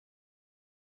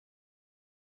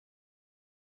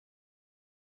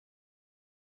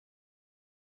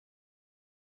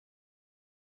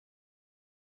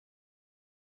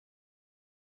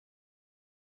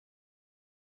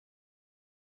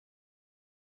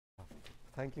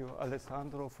Thank you,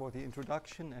 Alessandro, for the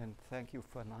introduction, and thank you,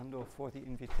 Fernando, for the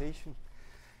invitation.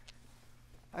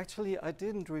 Actually, I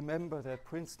didn't remember that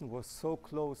Princeton was so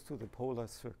close to the polar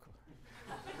circle.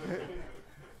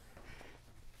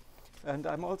 And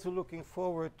I'm also looking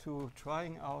forward to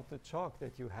trying out the chalk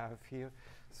that you have here.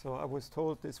 So I was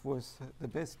told this was the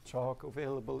best chalk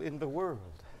available in the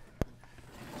world.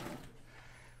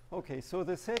 Okay, so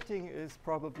the setting is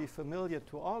probably familiar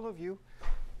to all of you.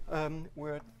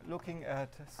 We're looking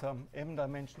at some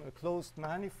m-dimensional closed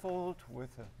manifold with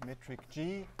a metric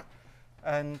G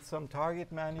and some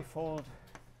target manifold,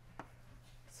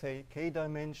 say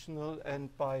k-dimensional,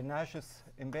 and by Nash's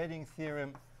embedding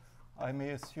theorem, I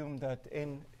may assume that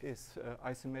n is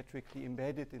isometrically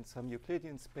embedded in some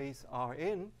Euclidean space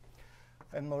Rn,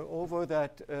 and moreover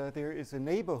that there is a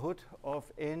neighborhood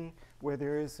of n where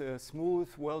there is a smooth,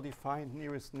 well-defined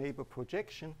nearest neighbor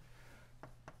projection,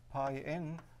 pi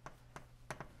n,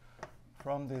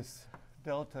 from this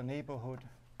delta neighborhood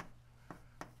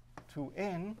to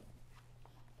n.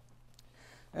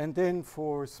 And then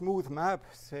for smooth map,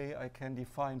 say I can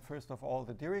define first of all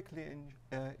the Dirichlet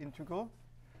integral.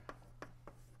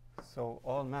 So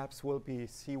all maps will be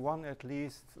C1 at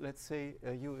least. Let's say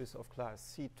U is of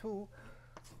class C2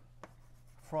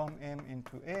 from M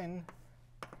into N.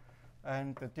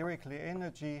 And the Dirichlet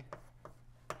energy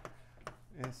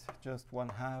is just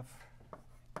 1/2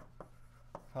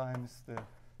 times the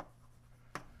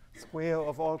square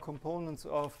of all components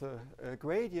of the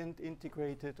gradient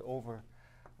integrated over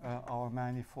our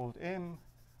manifold M.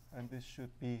 And this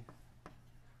should be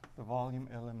the volume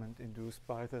element induced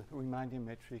by the Riemannian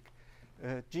metric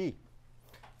G.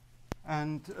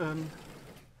 And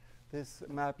this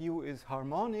map U is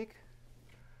harmonic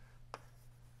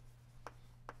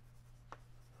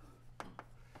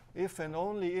if and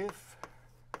only if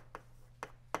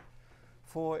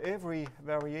for every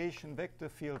variation vector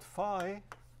field phi,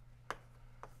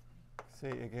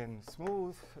 say again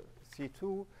smooth,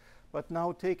 C2, but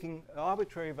now taking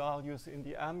arbitrary values in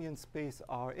the ambient space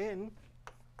Rn,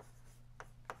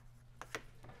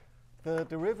 the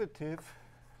derivative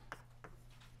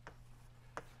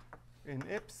in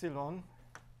epsilon,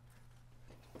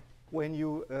 when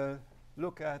you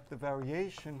look at the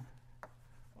variation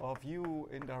of U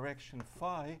in direction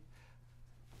phi,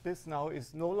 this now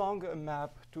is no longer a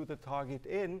map to the target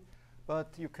n,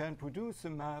 but you can produce a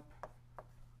map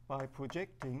by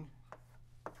projecting.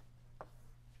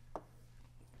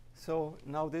 So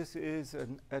now this is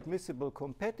an admissible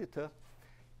competitor.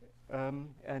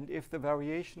 And if the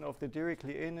variation of the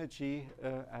Dirichlet energy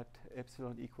at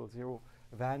epsilon equals 0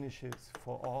 vanishes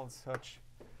for all such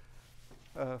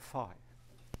phi.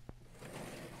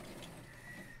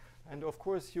 And of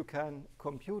course, you can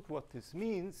compute what this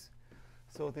means.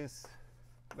 So this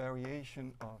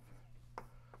variation of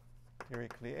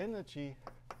Dirichlet energy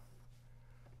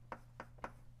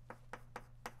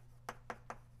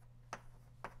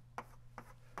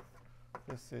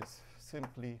this is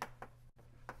simply,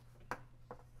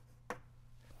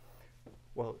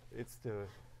 well, it's the,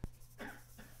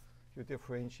 you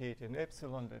differentiate in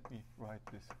epsilon. Let me write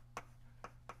this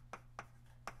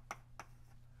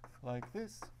like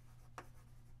this.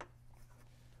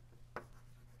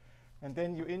 And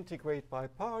then you integrate by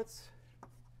parts,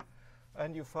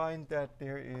 and you find that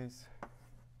there is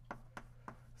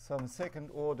some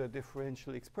second-order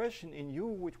differential expression in U,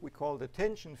 which we call the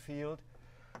tension field,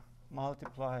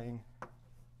 multiplying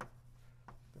the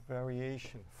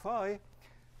variation phi,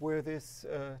 where this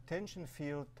tension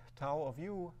field tau of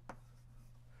U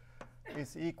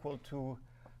is equal to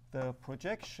the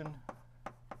projection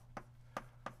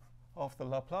of the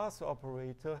Laplace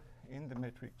operator in the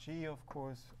metric G, of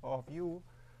course, of U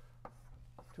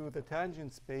to the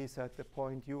tangent space at the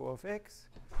point U of x.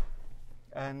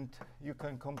 And you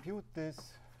can compute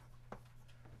this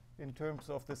in terms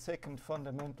of the second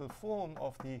fundamental form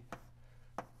of the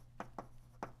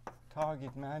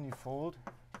target manifold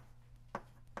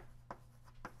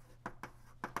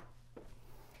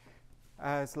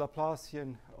as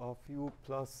Laplacian of U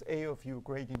plus A of U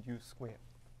gradient U squared.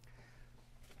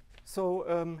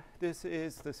 So this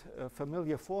is this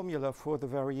familiar formula for the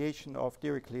variation of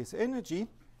Dirichlet's energy.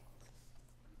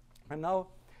 And now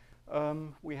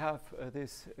we have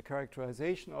this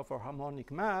characterization of a harmonic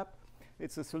map.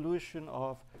 It's a solution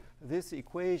of this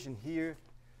equation here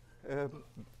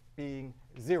being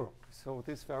 0. So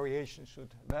this variation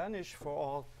should vanish for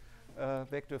all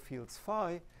vector fields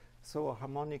phi. So a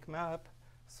harmonic map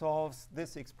solves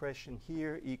this expression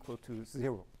here equal to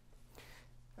 0.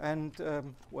 And,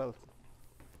 well,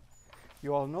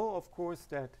 you all know, of course,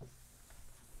 that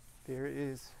there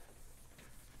is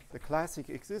the classic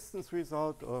existence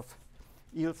result of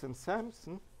Eels and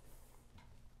Sampson.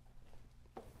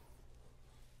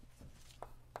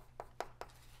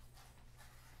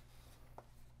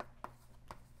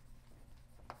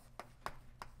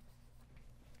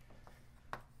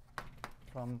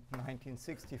 From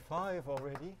 1965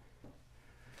 already.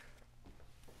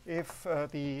 If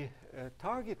the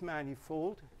target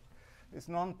manifold is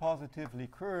non-positively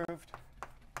curved,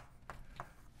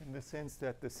 in the sense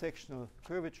that the sectional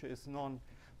curvature is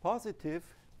non-positive,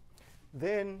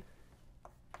 then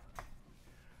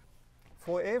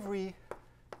for every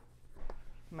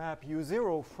map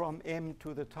U0 from M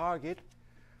to the target,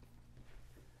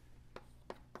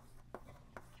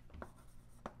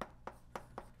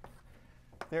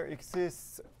 there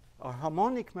exists a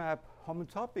harmonic map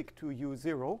homotopic to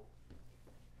U0,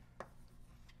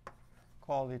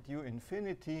 call it U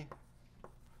infinity,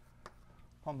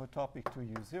 homotopic to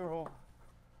U0.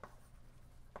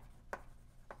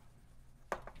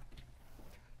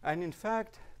 And in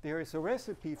fact, there is a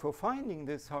recipe for finding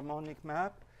this harmonic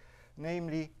map,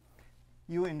 namely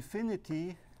U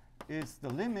infinity is the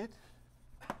limit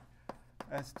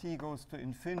as t goes to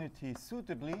infinity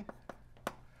suitably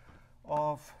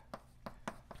of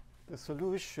the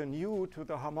solution U to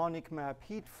the harmonic map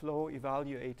heat flow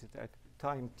evaluated at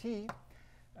time t.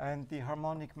 And the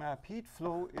harmonic map heat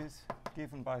flow is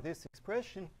given by this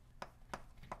expression.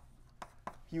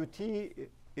 Ut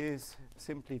is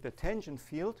simply the tangent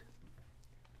field.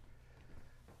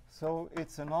 So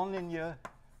it's a nonlinear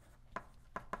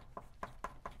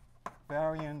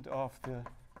variant of the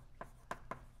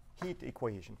heat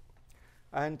equation.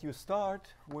 And you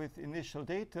start with initial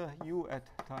data U at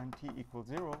time t equals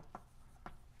 0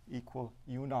 equal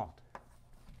U naught.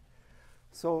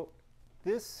 So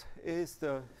this is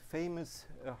the famous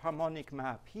harmonic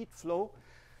map heat flow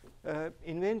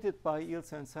invented by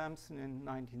Eels and Sampson in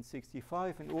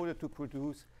 1965 in order to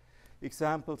produce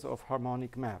examples of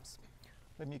harmonic maps.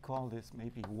 Let me call this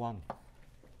maybe 1.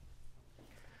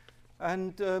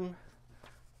 And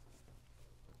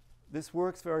this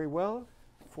works very well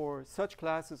for such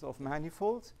classes of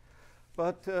manifolds,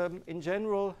 but in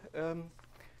general,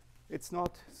 it's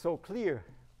not so clear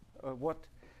what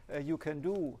you can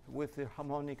do with the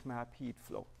harmonic map heat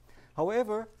flow.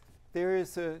 However, there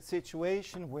is a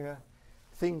situation where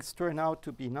things turn out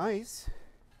to be nice.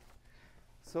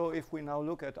 So if we now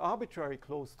look at arbitrary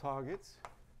closed targets,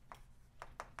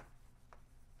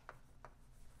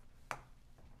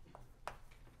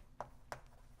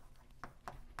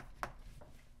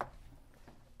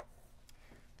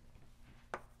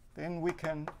 then we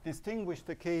can distinguish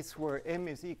the case where m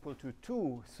is equal to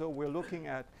 2. So we're looking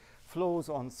at flows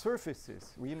on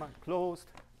surfaces, Riemann closed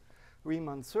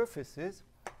Riemann surfaces.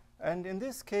 And in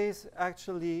this case,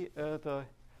 actually, the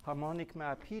harmonic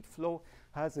map heat flow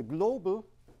has a global,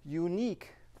 unique,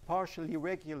 partially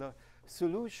regular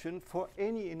solution for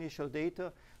any initial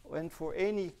data and for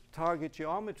any target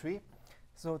geometry.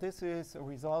 So this is a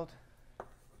result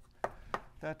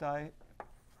that I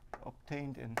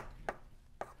obtained in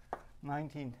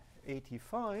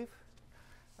 1985.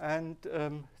 And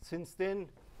since then,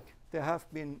 there have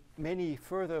been many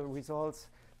further results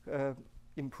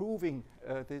improving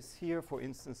this here. For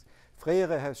instance,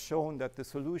 Frere has shown that the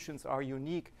solutions are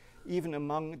unique even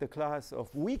among the class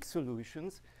of weak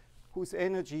solutions whose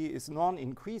energy is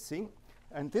non-increasing.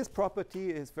 And this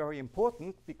property is very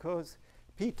important because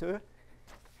Peter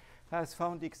has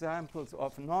found examples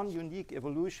of non-unique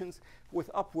evolutions with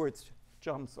upwards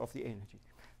jumps of the energy.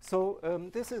 So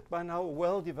this is by now a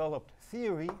well-developed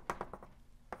theory,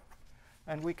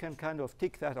 and we can kind of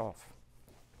tick that off.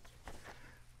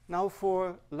 Now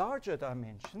for larger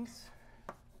dimensions,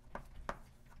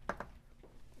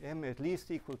 m at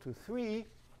least equal to 3,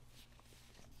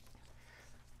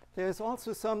 there's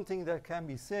also something that can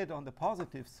be said on the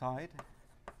positive side.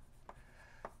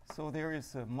 So there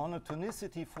is a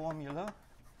monotonicity formula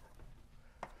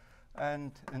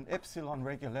and an epsilon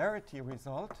regularity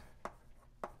result,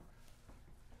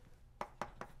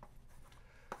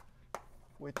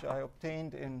 which I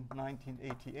obtained in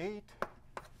 1988.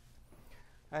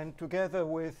 And together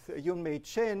with Yunmei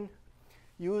Chen,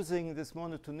 using this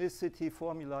monotonicity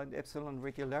formula and epsilon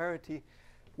regularity,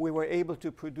 we were able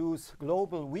to produce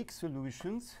global weak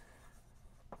solutions,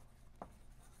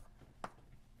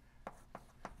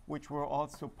 which were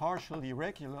also partially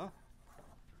regular.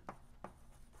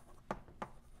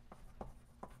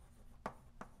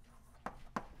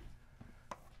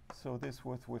 So this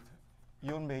was with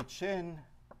Yunmei Chen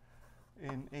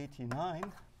in '89.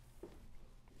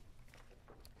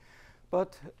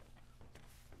 But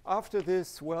after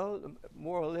this, well,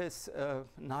 more or less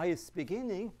nice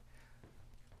beginning,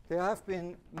 there have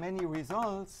been many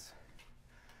results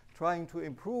trying to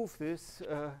improve this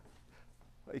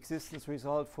existence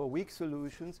result for weak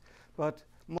solutions, but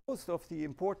most of the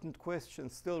important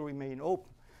questions still remain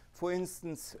open. For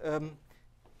instance,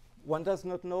 one does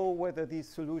not know whether these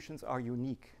solutions are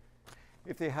unique.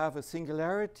 If they have a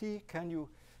singularity, can you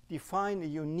define a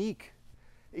unique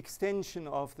extension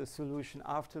of the solution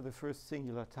after the first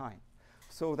singular time?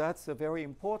 So that's a very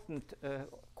important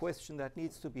question that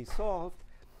needs to be solved.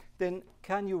 Then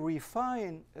can you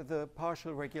refine the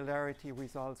partial regularity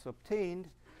results obtained?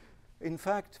 In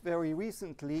fact, very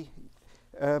recently,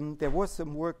 there was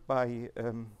some work by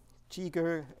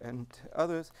Giger and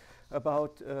others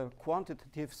about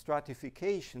quantitative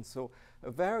stratification, so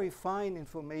a very fine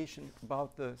information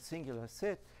about the singular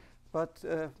set, but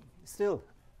still,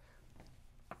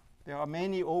 there are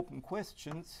many open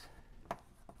questions,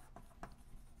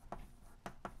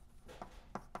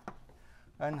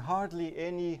 and hardly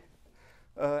any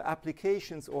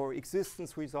applications or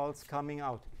existence results coming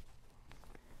out.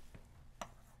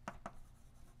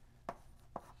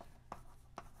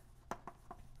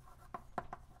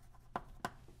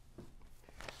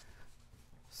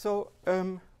 So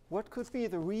what could be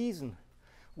the reason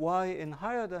why in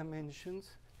higher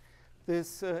dimensions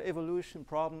this evolution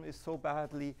problem is so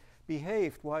badly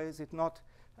behaved? Why is it not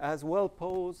as well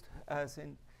posed as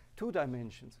in 2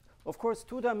 dimensions? Of course,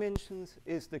 2 dimensions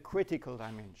is the critical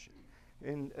dimension.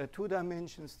 In 2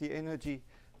 dimensions, the energy,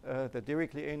 the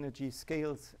Dirichlet energy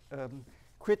scales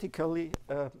critically.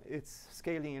 It's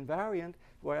scaling invariant,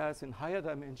 whereas in higher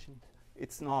dimensions,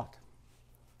 it's not.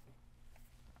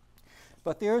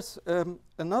 But there's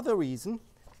another reason,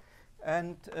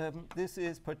 and this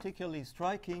is particularly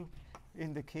striking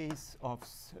in the case of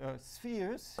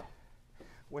spheres,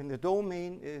 when the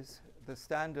domain is the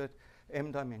standard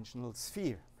m-dimensional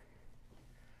sphere.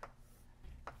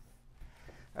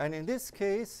 And in this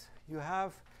case, you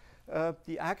have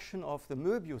the action of the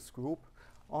Möbius group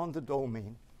on the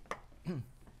domain.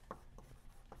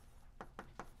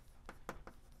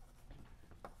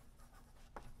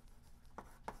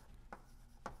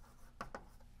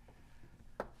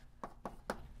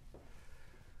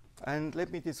 And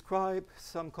let me describe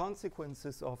some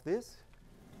consequences of this.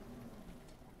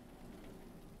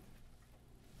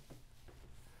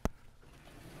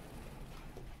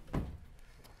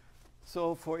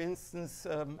 So, for instance,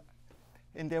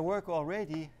 in their work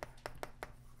already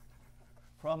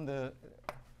from the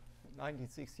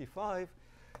 1965,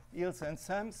 Eels and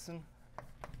Sampson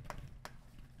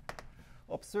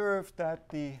observed that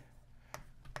the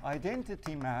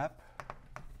identity map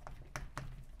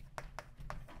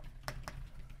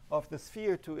of the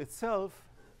sphere to itself,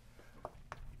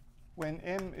 when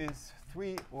m is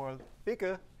 3 or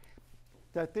bigger,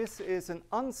 that this is an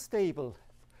unstable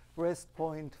rest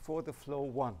point for the flow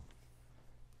 1.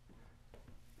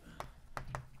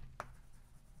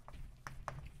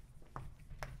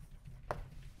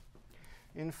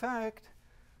 In fact,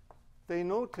 they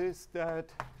noticed that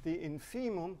the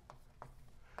infimum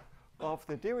of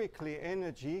the Dirichlet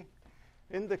energy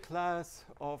in the class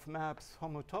of maps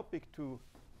homotopic to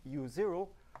U0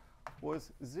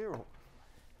 was 0.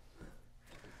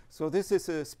 So this is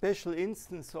a special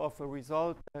instance of a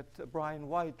result that Brian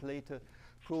White later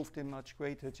proved in much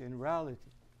greater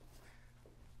generality.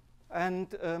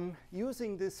 And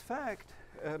using this fact,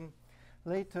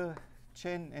 later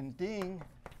Chen and Ding,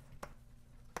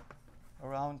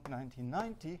 around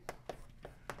 1990,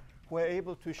 were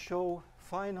able to show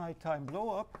finite time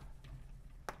blowup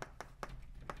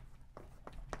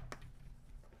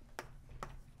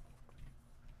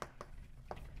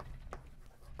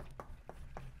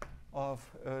of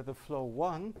the flow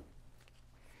 1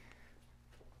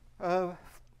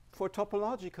 for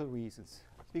topological reasons,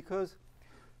 because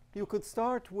you could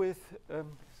start with,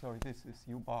 sorry, this is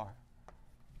U bar.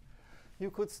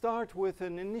 You could start with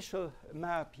an initial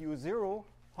map U0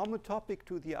 homotopic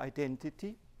to the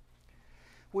identity,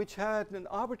 which had an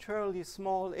arbitrarily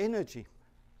small energy,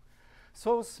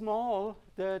 so small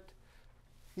that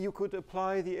you could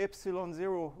apply the epsilon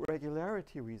 0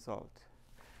 regularity result.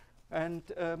 And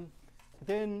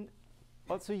then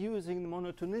also using the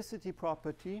monotonicity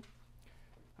property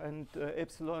and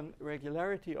epsilon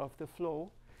regularity of the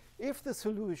flow, if the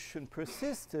solution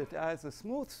persisted as a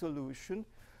smooth solution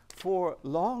for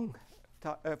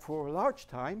large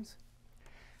times,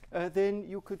 then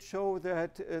you could show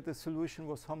that the solution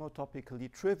was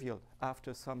homotopically trivial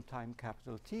after some time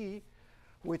capital T,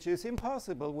 which is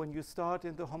impossible when you start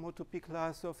in the homotopy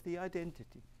class of the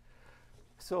identity.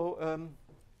 So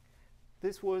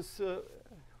this was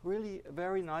really a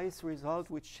very nice result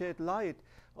which shed light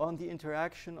on the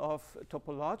interaction of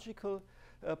topological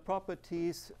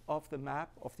properties of the map,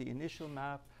 of the initial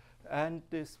map, and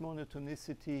this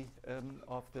monotonicity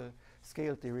of the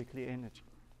scaled Dirichlet energy.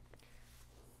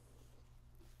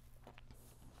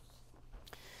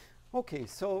 Okay,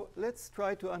 so let's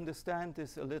try to understand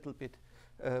this a little bit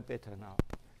better now.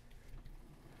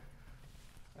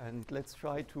 And let's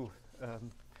try to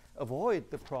avoid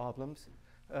the problems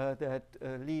that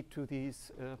lead to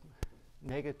these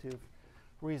negative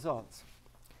results.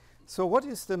 So what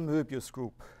is the Möbius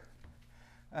group?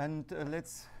 And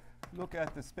let's look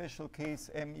at the special case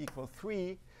m equal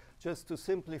 3, just to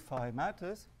simplify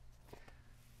matters.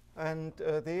 And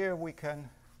there we can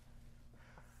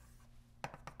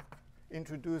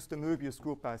introduce the Möbius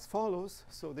group as follows.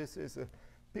 So this is a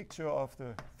picture of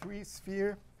the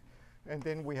 3-sphere. And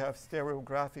then we have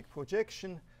stereographic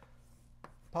projection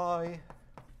pi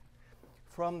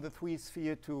from the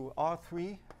 3-sphere to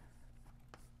R3.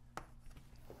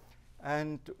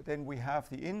 And then we have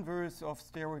the inverse of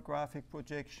stereographic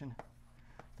projection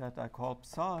that I call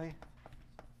psi.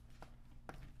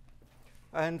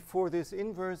 And for this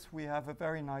inverse, we have a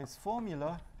very nice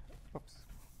formula. Oops.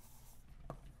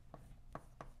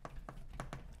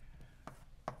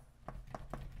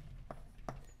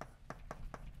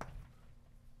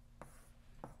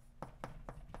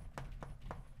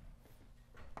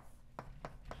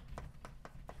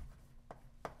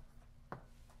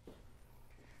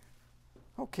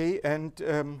 Okay, and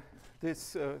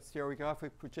this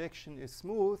stereographic projection is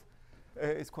smooth,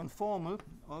 is conformal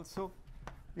also,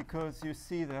 because you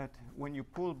see that when you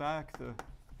pull back the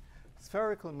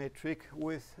spherical metric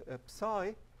with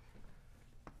psi,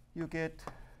 you get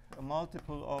a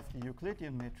multiple of the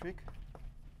Euclidean metric.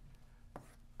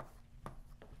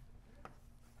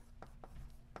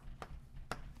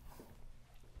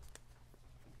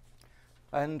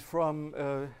 And from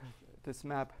this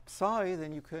map psi,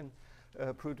 then you can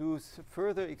produce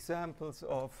further examples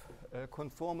of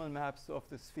conformal maps of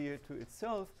the sphere to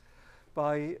itself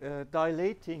by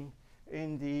dilating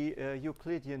in the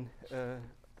Euclidean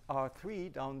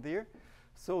R3 down there.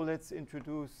 So let's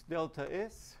introduce delta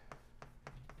S.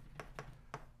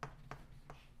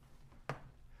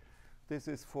 This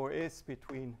is for S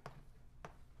between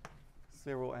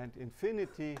 0 and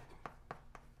infinity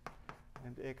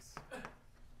and X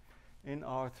in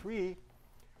R3.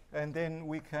 And then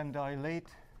we can dilate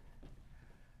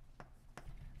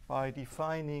by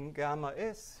defining gamma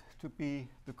S to be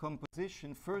the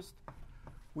composition. First,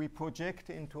 we project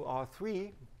into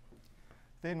R3,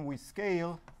 then we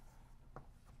scale,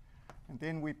 and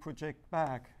then we project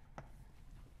back.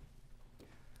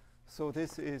 So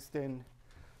this is then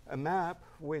a map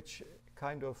which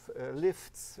kind of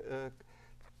lifts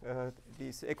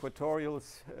these equatorial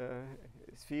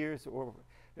spheres or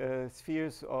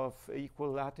spheres of equal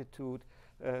latitude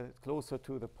closer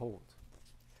to the poles.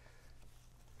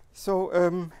 So,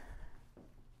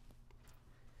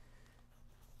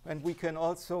 and we can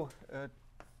also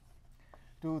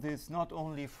do this not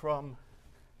only from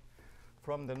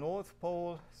the North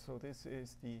Pole, so this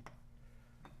is the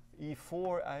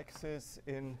E4 axis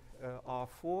in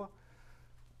R4.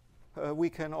 We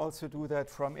can also do that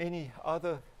from any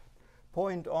other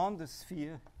point on the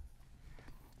sphere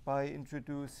by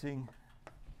introducing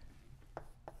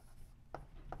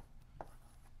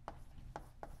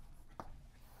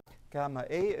gamma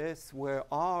AS, where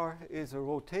R is a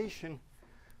rotation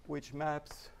which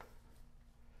maps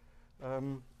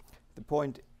the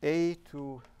point A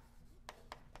to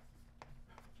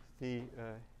the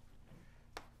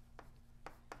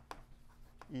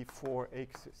E4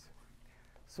 axis.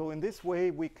 So in this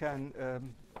way, we can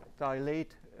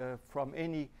dilate from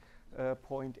any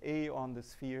point A on the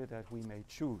sphere that we may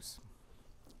choose.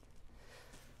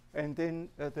 And then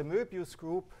the Möbius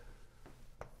group,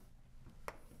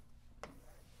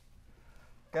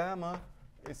 gamma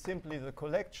is simply the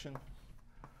collection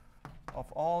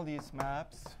of all these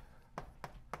maps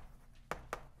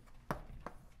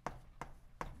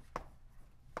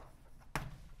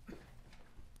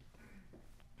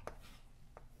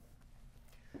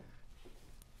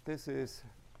This is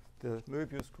the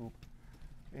Möbius group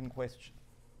in question.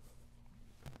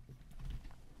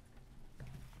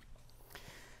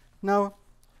 Now,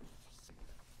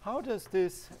 how does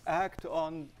this act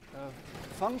on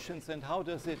functions, and how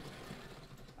does it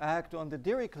act on the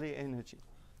Dirichlet energy?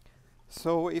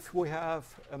 So if we have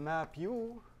a map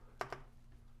U,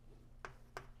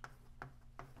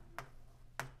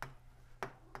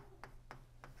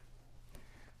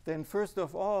 then first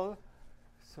of all,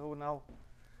 so now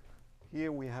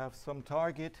here we have some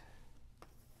target.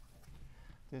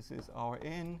 This is our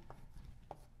N,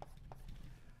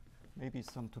 maybe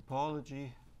some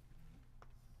topology.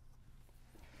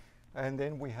 And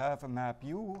then we have a map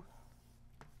U.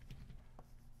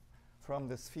 from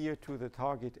the sphere to the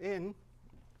target N.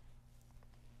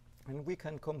 And we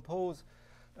can compose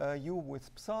U with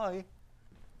psi,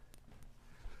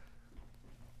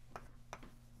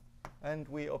 and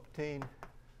we obtain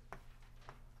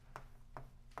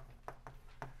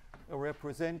a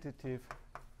representative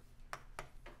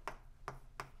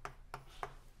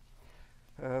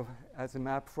as a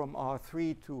map from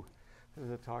R3 to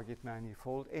the target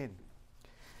manifold N.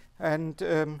 And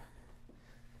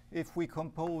if we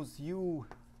compose U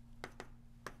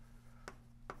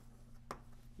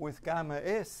with gamma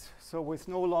S, so with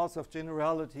no loss of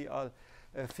generality, I'll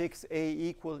fix A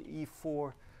equal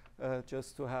E4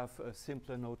 just to have a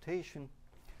simpler notation.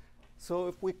 So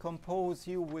if we compose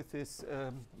U with this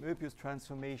Möbius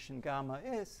transformation gamma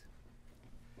S,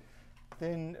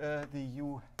 then the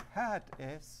U hat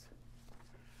S,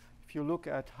 if you look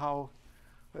at how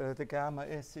the gamma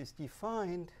S is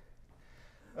defined,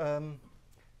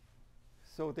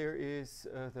 so there is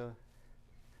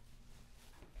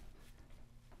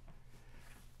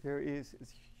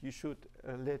you should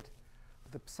let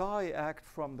the psi act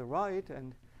from the right,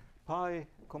 and pi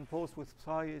composed with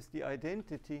psi is the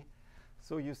identity.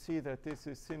 So you see that this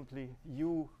is simply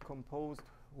U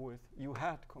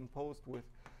hat composed with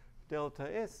delta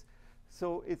S.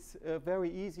 So it's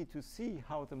very easy to see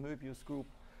how the Möbius group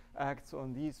acts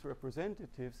on these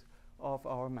representatives of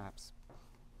our maps.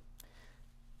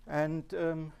 And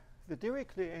the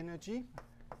Dirichlet energy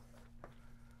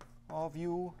of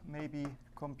U may be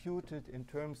computed in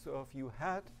terms of U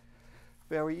hat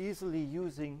very easily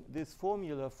using this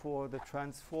formula for the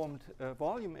transformed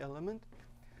volume element.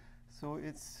 So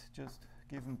it's just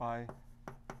given by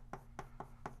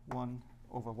 1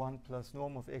 over 1 plus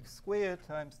norm of x squared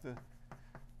times the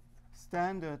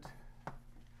standard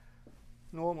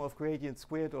norm of gradient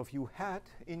squared of U hat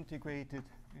integrated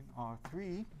in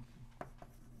R3.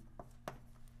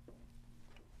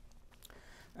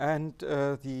 And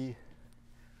the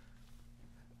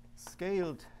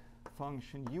scaled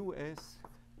function US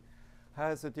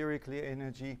has a Dirichlet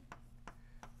energy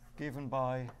given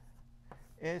by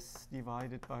S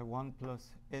divided by 1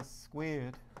 plus S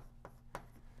squared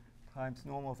times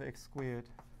norm of x squared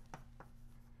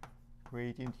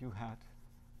gradient U hat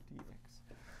dx.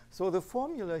 So the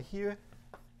formula here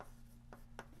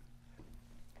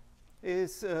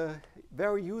is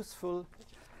very useful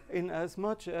in as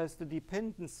much as the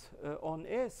dependence on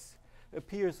S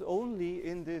appears only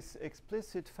in this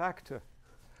explicit factor.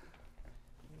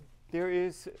 There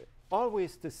is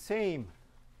always the same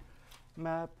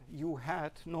map U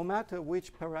hat, no matter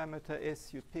which parameter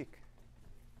S you pick.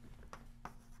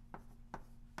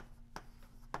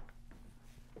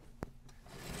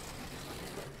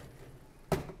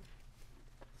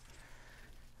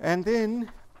 And then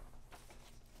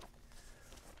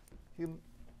you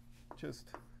just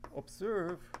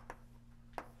observe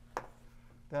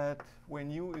that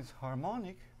when U is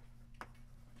harmonic,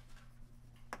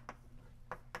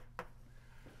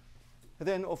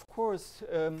 then of course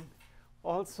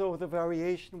also the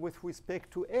variation with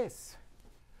respect to S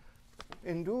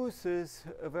induces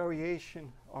a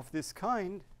variation of this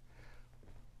kind,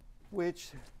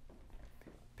 which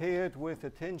paired with the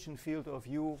tension field of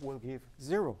U will give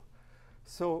 0.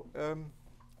 So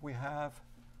we have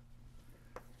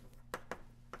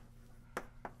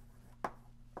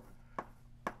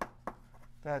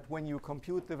that when you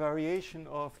compute the variation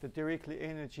of the Dirichlet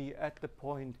energy at the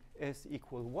point S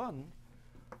equal 1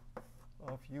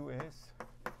 of US,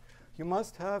 you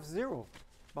must have 0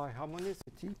 by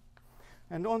harmonicity.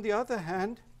 And on the other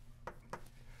hand,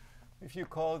 if you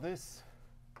call this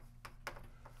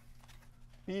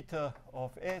beta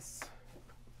of S,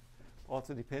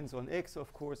 also depends on X,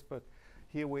 of course, but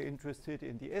here we're interested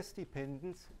in the S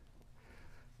dependence.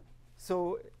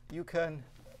 So you can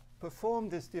perform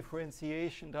this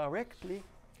differentiation directly,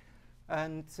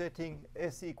 and setting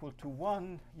S equal to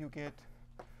 1, you get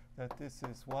that this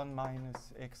is 1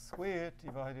 minus x squared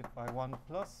divided by 1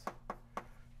 plus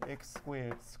x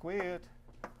squared squared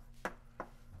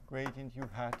gradient U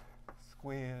hat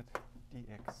squared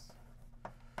dx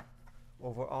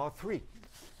over R3.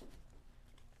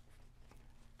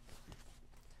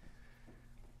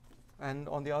 And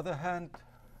on the other hand,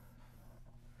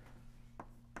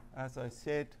 as I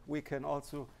said, we can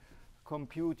also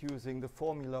compute using the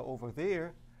formula over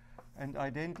there and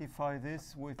identify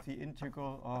this with the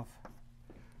integral of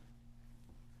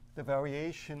the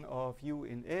variation of U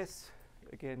in S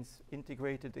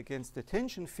integrated against the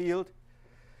tension field.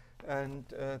 And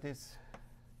this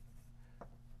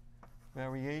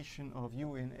variation of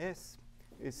U in S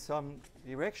is some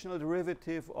directional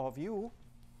derivative of U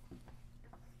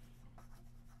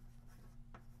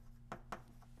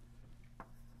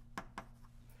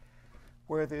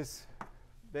where this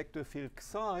vector field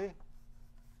psi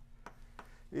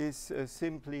is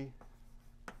simply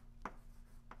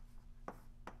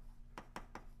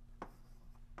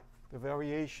the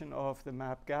variation of the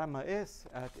map gamma s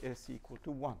at s equal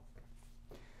to 1.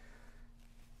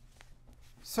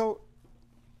 So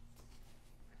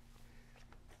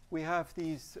we have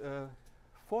these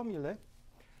formulae,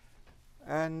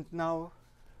 and now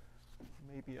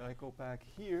maybe I go back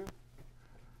here.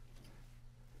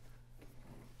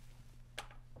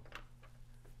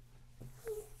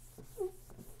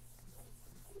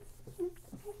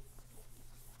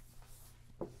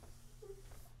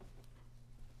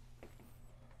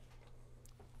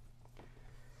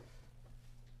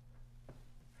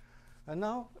 And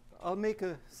now I'll make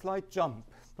a slight jump,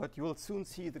 but you will soon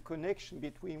see the connection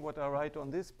between what I write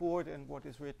on this board and what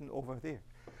is written over there.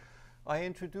 I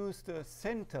introduced the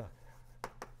center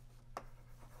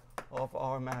of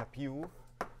our map U.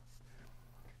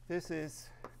 This is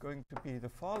going to be the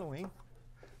following.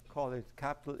 Call it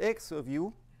capital X of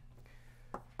U.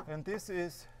 And this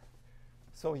is,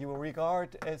 so you will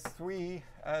regard S3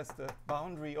 as the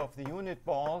boundary of the unit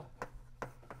ball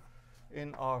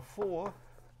in R4.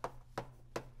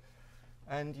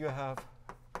 And you have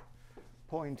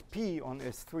point P on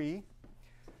S3.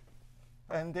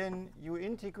 And then you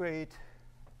integrate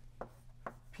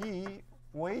P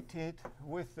weighted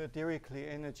with the Dirichlet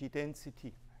energy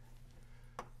density.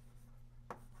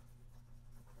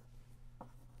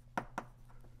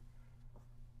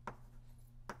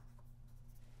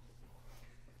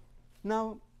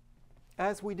 Now,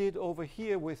 as we did over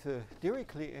here with the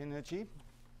Dirichlet energy,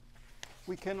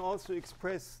 we can also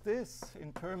express this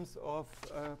in terms of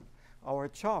our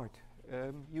chart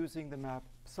using the map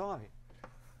psi.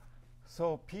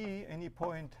 So P, any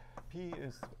point P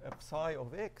is a psi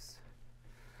of x.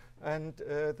 And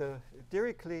the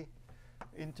Dirichlet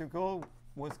integral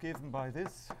was given by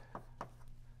this.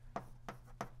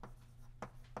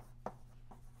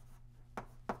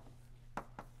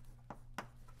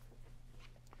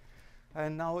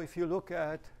 And now if you look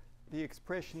at the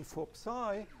expression for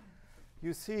psi,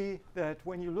 you see that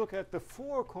when you look at the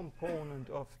 4 component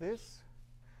of this,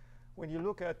 when you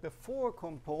look at the 4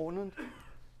 component,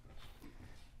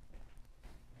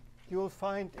 you'll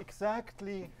find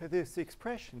exactly this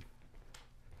expression.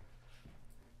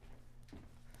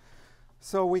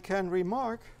 So we can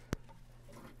remark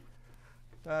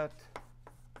that,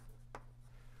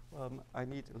 I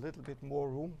need a little bit more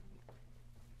room.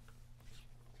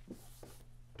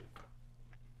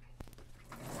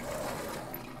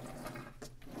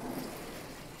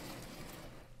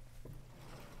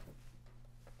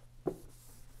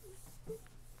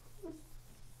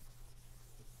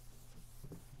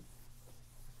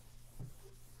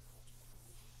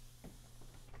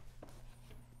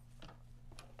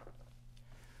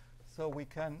 So we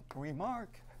can remark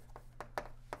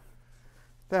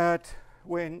that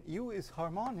when U is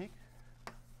harmonic,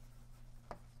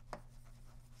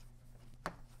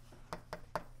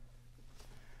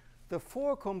 the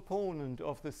 4 component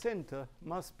of the center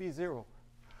must be 0.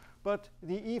 But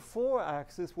the E4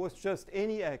 axis was just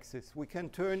any axis. We can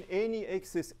turn any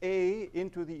axis A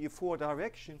into the E4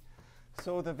 direction,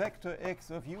 so the vector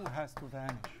x of U has to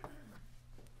vanish.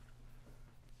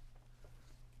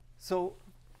 So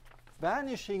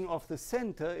vanishing of the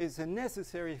center is a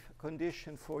necessary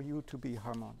condition for U to be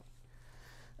harmonic.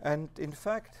 And in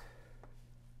fact,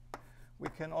 we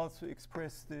can also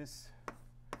express this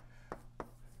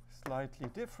slightly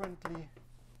differently.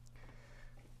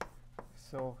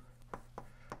 So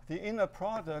the inner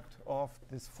product of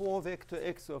this 4 vector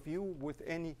x of U with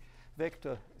any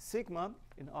vector sigma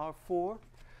in R4,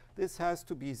 this has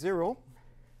to be 0.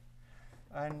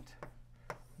 And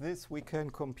this we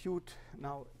can compute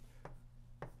now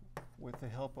with the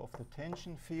help of the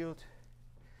tension field.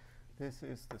 This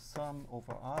is the sum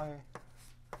over I,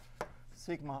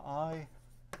 sigma I,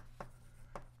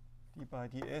 d by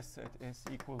ds at s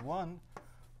equal 1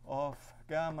 of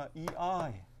gamma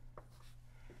EI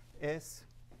s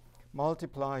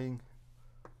multiplying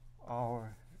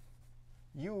our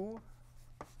U.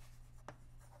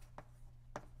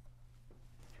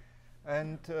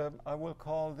 And I will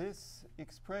call this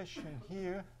expression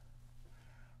here,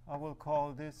 I will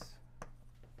call this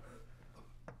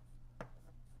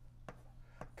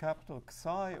capital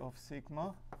Xi of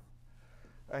sigma,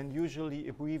 and usually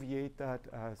abbreviate that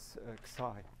as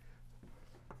Xi,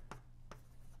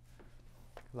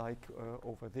 like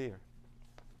over there.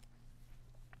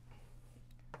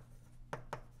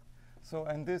 So,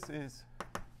 and this is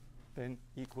then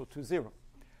equal to 0.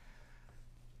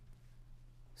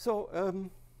 So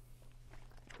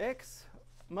x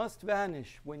must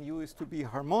vanish when u is to be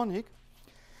harmonic.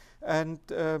 And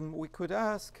we could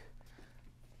ask,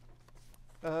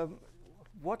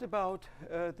 what about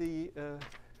the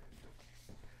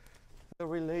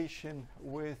relation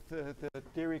with the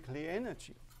Dirichlet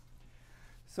energy?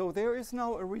 So there is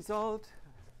now a result.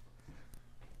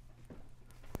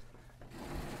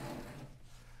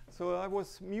 So I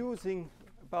was musing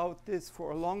about this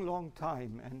for a long, long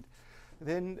time. And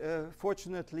then,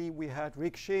 fortunately, we had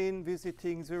Rick Shane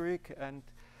visiting Zurich, and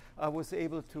I was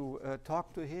able to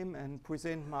talk to him and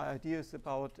present my ideas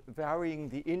about varying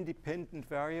the independent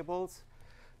variables.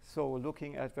 So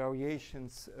looking at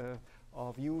variations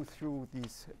of u through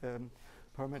these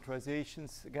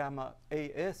parameterizations gamma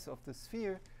as of the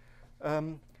sphere.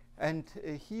 And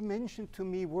he mentioned to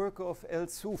me work of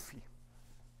El-Soufi.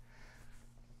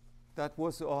 That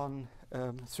was on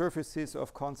surfaces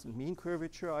of constant mean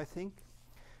curvature, I think,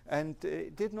 and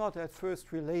did not at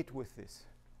first relate with this.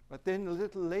 But then a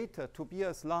little later,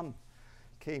 Tobias Lamm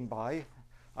came by.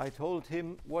 I told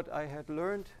him what I had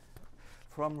learned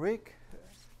from Rick,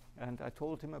 and I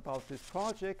told him about this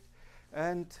project.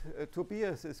 And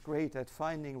Tobias is great at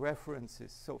finding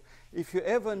references. So if you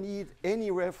ever need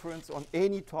any reference on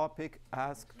any topic,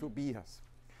 ask Tobias.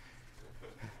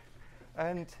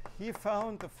 And he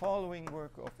found the following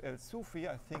work of El-Soufi.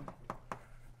 I think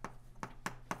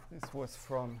this was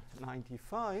from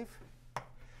 '95.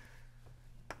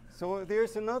 So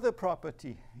there's another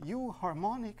property. U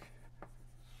harmonic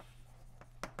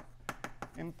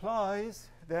implies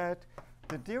that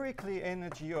the Dirichlet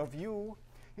energy of U,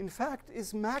 in fact,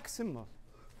 is maximal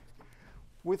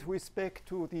with respect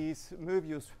to these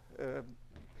Möbius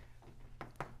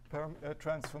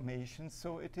transformations.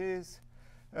 So it is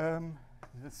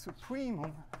the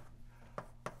supremum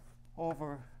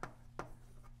over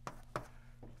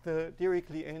the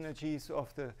Dirichlet energies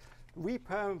of the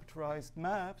reparameterized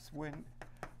maps when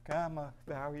gamma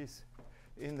varies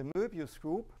in the Möbius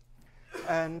group.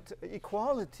 And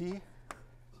equality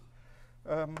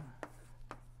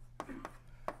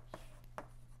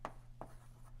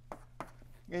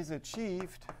is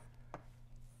achieved,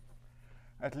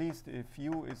 at least if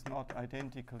u is not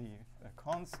identically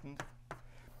constant.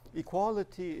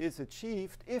 Equality is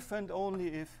achieved if and only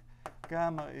if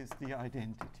gamma is the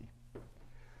identity.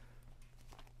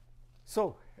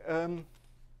 So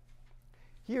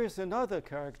here's another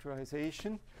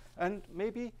characterization, and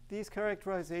maybe these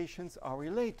characterizations are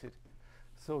related.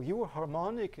 So u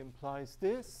harmonic implies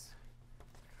this,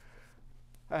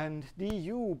 and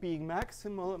du being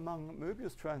maximal among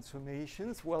Möbius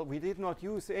transformations. Well, we did not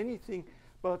use anything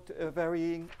but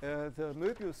varying the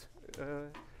Möbius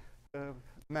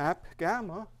map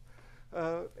gamma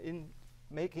in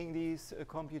making these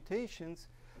computations.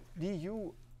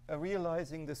 Du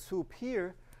realizing the soup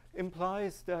here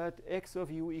implies that x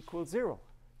of u equals 0.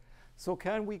 So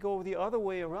can we go the other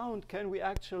way around? Can we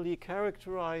actually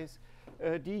characterize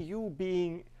du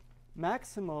being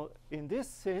maximal in this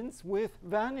sense with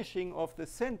vanishing of the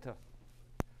center?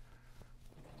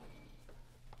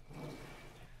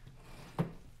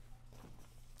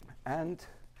 And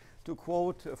to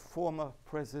quote a former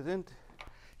president,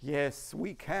 yes,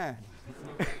 we can.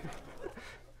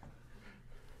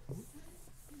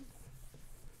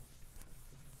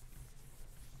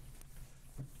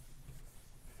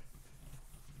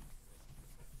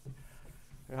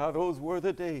 Yeah, those were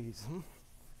the days.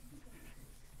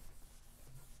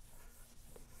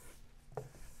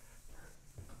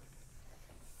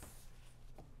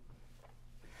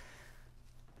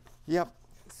 Yep.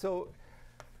 So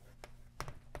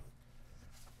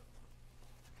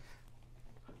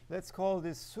let's call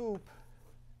this soup,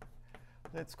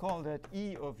 let's call that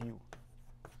E of u.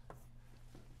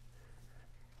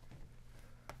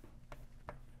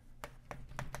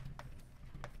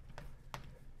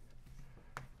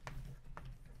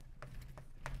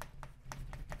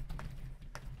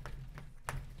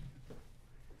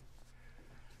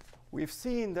 We've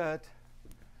seen that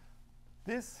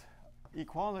this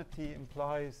equality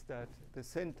implies that the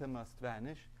center must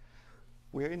vanish.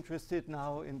 We're interested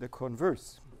now in the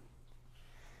converse.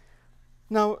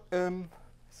 Now,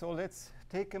 so let's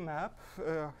take a map.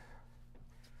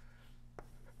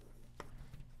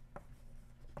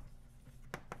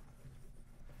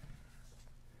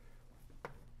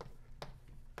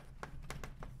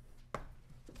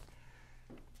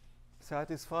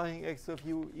 Satisfying x of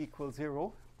u equals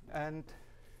 0, and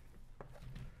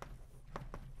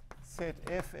set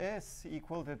Fs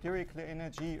equal the Dirichlet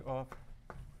energy of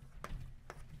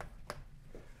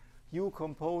u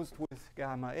composed with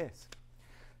gamma s.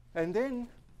 And then,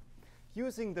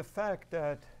 using the fact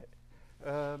that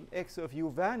x of u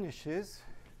vanishes,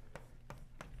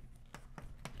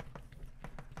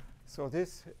 So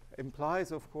this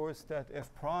implies, of course, that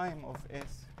f prime of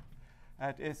s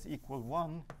at s equal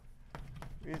 1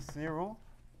 is 0,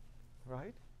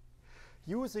 right?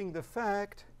 Using the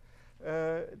fact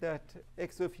that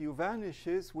x of u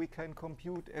vanishes, we can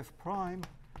compute f prime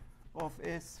of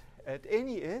s at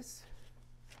any s.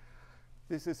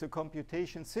 This is a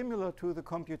computation similar to the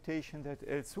computation that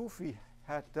El-Soufi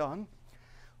had done,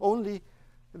 only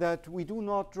that we do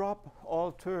not drop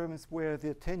all terms where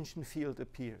the tension field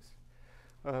appears.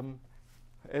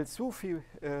 El-Soufi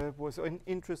was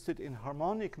interested in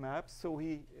harmonic maps, so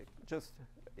he just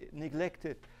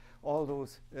neglected all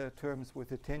those terms with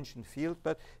the tension field.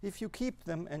 But if you keep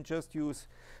them and just use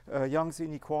Young's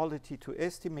inequality to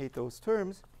estimate those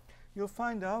terms, you'll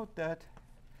find out that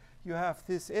you have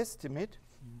this estimate.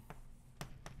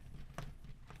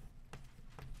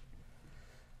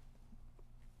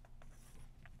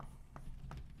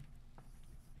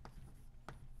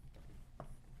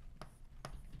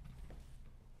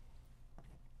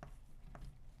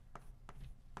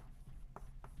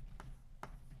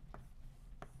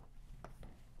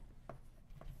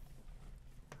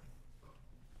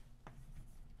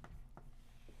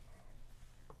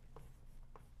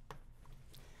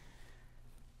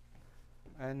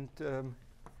 And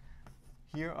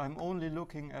here I'm only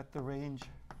looking at the range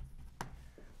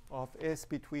of s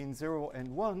between 0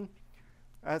 and 1.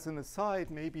 As an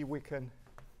aside, maybe we can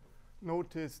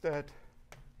notice that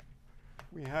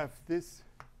we have this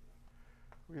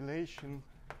relation.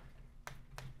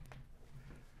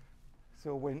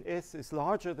 So when s is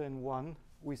larger than 1,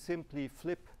 we simply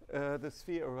flip the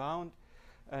sphere around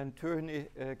and turn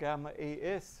gamma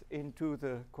as into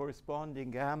the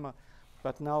corresponding gamma,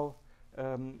 but now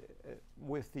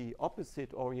with the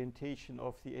opposite orientation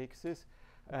of the axis,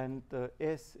 and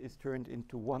s is turned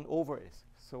into 1 over s.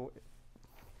 So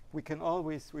we can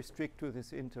always restrict to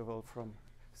this interval from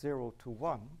 0 to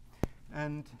 1.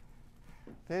 And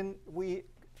then we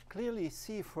clearly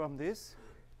see from this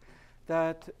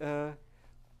that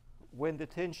when the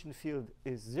tension field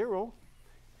is 0,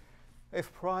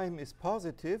 f prime is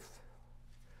positive,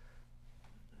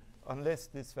 unless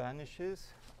this vanishes,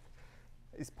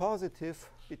 is positive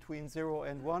between 0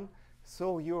 and 1,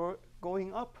 so you're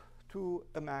going up to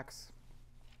a max.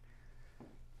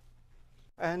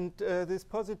 And this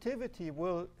positivity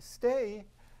will stay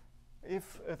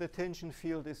if the tension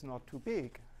field is not too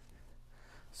big.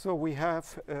 So we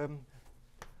have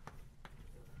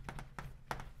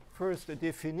first a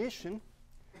definition.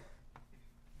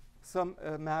 Some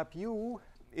map U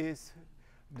is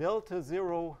delta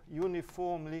 0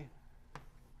 uniformly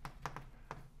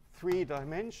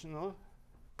three-dimensional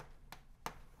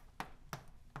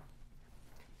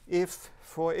if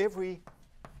for every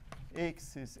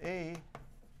x is a,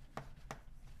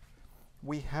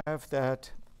 we have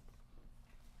that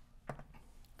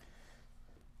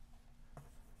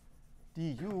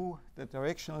du, the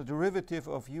directional derivative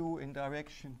of u in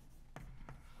direction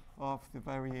of the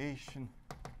variation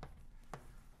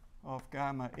of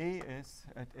gamma as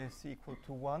at s equal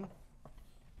to 1,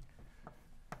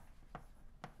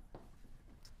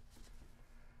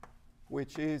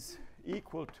 which is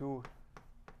equal to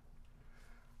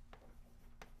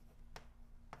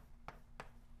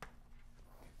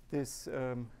this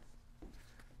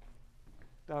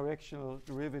directional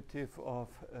derivative of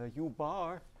u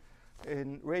bar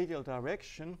in radial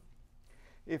direction.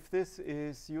 If this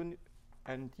is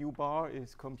and u bar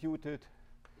is computed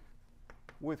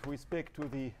with respect to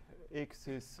the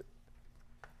axis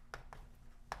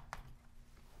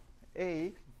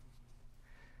a,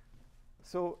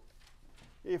 so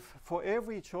if for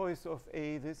every choice of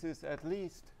a this is at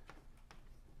least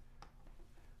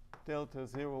delta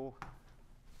 0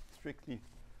 strictly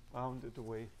bounded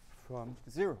away from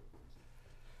 0.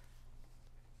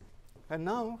 And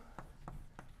now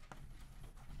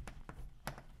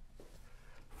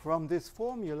from this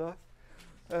formula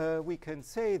we can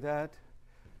say that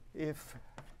if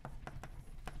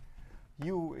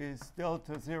u is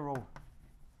delta 0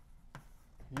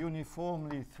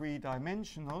 uniformly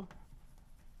three-dimensional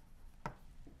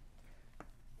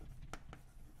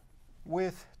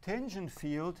with tangent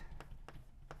field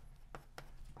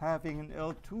having an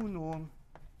L2 norm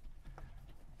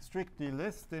strictly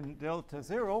less than delta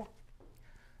 0,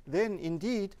 then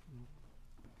indeed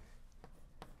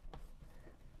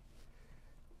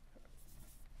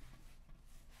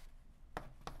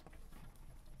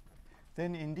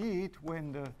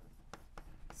when the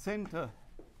center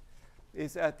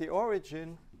is at the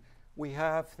origin, we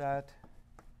have that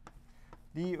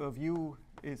d of u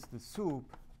is the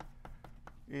soup,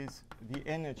 is the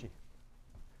energy,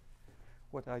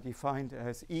 what I defined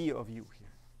as E of u here.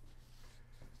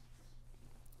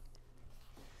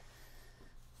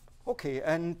 Okay,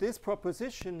 and this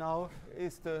proposition now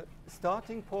is the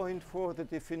starting point for the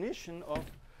definition of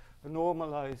a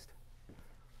normalized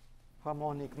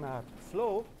harmonic map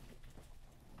flow.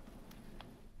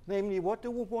 Namely, what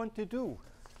do we want to do?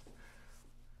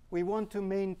 We want to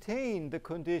maintain the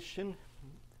condition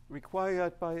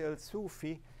required by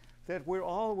El-Soufi that we're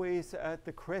always at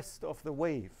the crest of the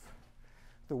wave.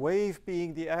 The wave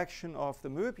being the action of the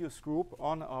Möbius group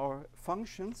on our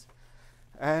functions,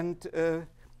 and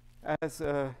as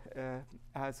a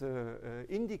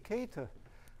indicator,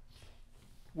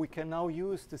 we can now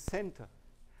use the center.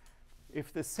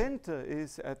 If the center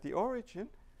is at the origin,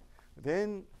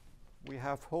 then we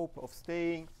have hope of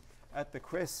staying at the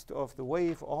crest of the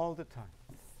wave all the time.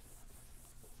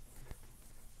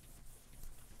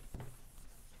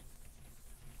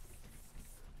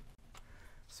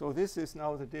 So this is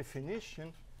now the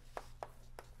definition .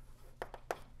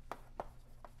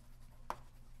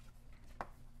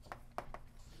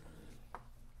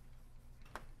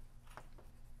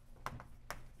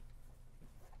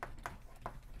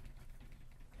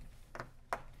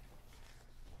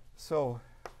 So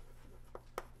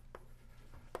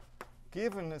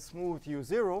given a smooth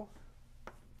U0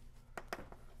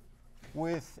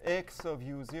 with x of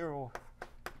U0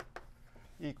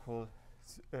 equals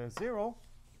 0,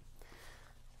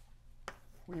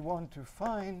 we want to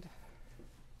find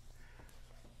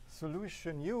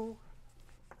solution U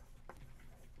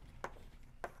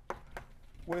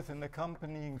with an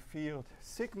accompanying field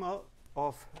sigma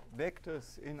of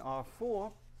vectors in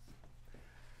R4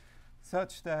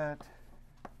 such that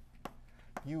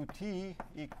ut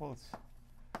equals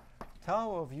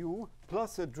tau of u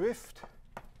plus a drift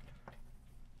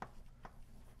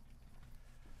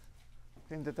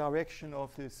in the direction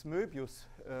of this Möbius,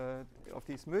 of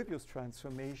these Möbius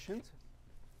transformations,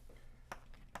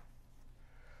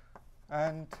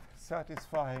 and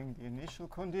satisfying the initial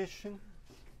condition.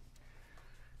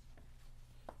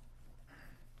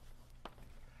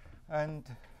 And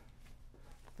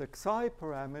the psi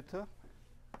parameter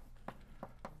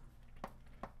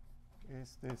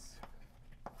is this.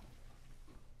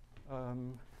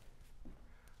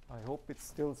 I hope it's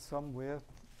still somewhere.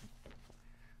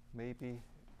 Maybe.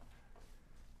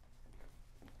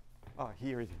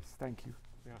 Here it is. Thank you.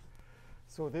 Yeah.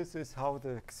 So this is how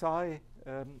the psi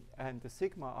and the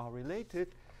sigma are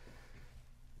related.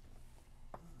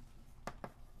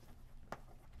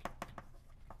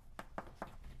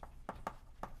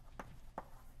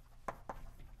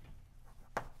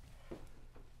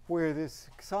 Where this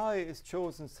psi is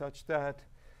chosen such that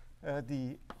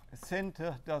the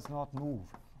center does not move.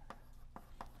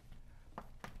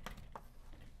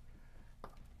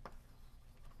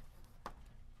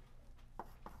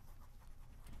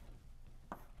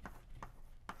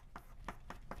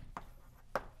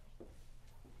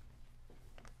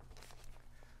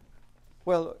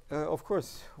 Well, of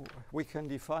course, we can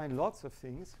define lots of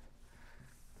things.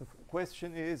 The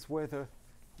question is whether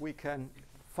we can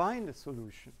find a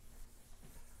solution.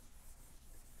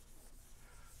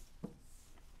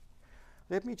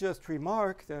 Let me just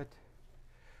remark that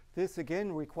this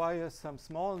again requires some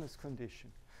smallness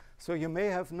condition. So you may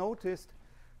have noticed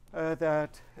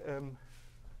that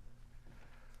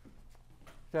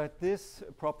this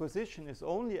proposition is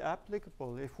only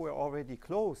applicable if we're already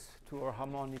close to a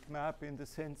harmonic map in the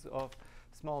sense of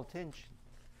small tension.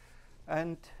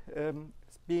 And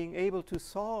being able to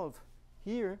solve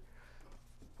here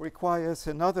requires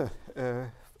another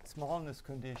smallness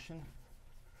condition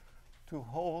to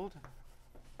hold.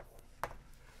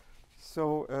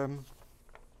 So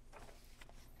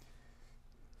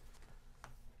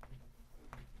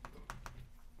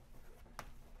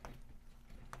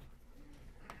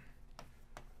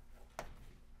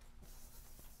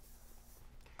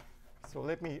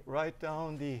let me write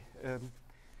down the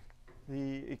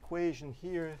equation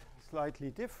here slightly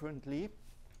differently.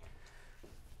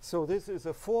 So this is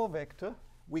a 4 vector.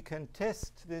 We can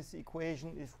test this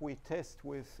equation if we test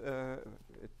with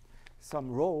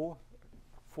some rho,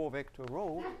 4 vector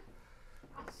rho.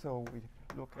 So we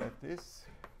look at this.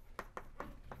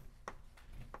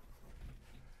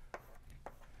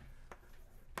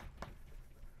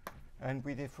 And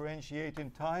we differentiate in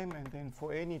time, and then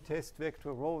for any test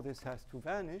vector rho, this has to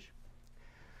vanish.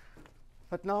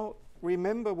 But now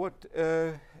remember what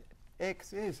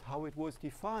x is, how it was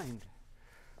defined.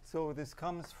 So this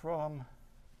comes from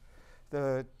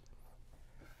the,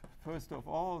 first of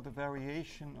all, the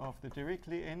variation of the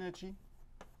Dirichlet energy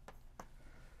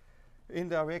in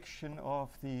direction of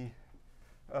the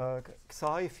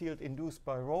psi field induced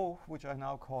by rho, which I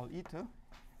now call eta.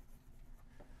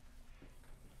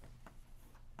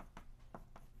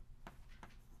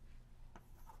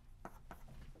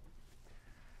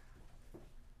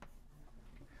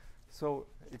 So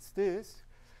it's this.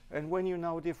 And when you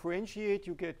now differentiate,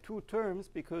 you get two terms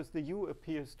because the u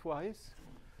appears twice.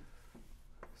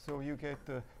 So you get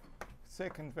the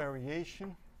second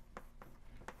variation.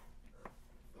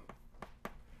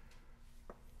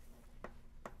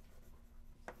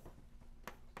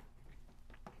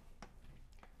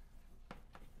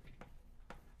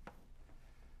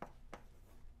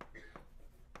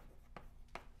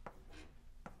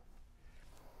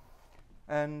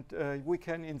 And we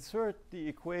can insert the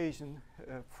equation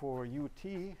for ut.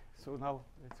 So now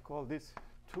let's call this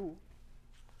 2.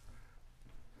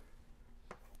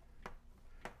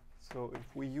 So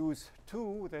if we use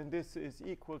 2, then this is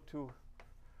equal to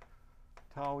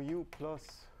tau u plus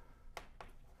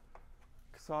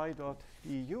psi dot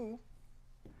du.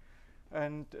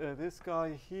 And this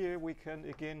guy here we can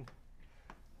again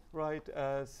write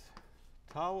as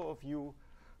tau of u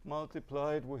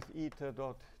multiplied with eta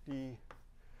dot d.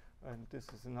 And this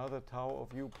is another tau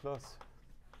of u plus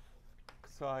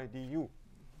psi du.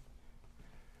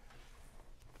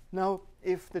 Now,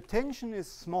 if the tension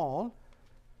is small,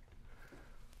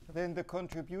 then the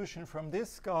contribution from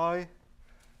this guy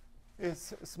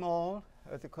is small.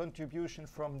 The contribution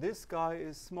from this guy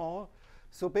is small.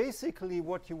 So basically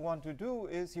what you want to do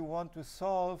is you want to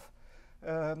solve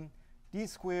d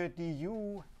squared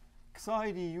du,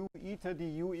 psi du, eta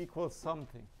du equals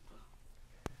something.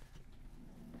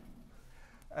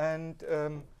 And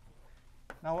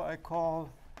now I call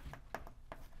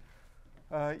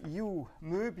u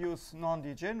Möbius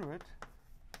non-degenerate.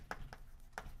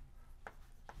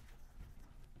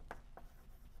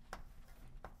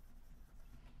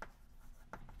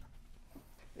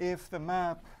 If the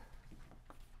map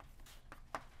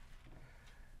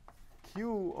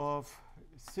q of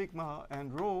sigma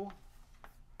and rho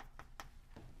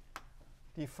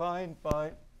defined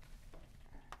by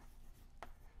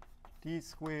d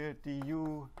squared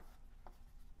du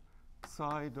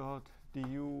psi dot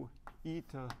du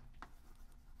eta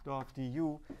dot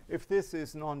du, if this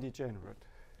is non-degenerate.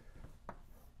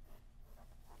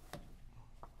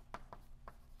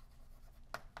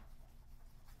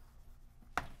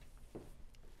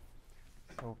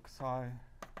 So psi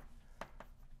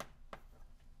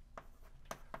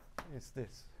is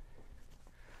this.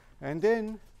 And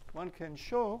then one can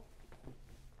show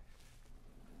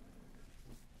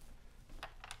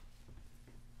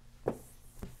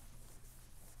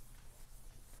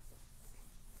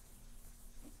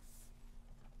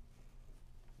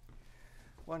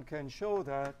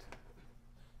that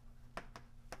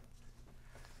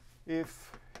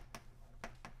if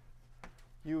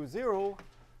u0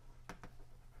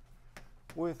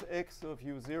 with x of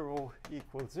u0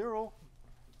 equals 0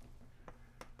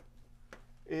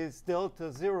 is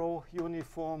delta 0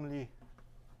 uniformly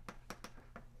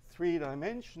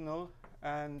three-dimensional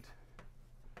and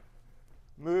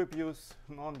Möbius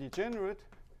non-degenerate,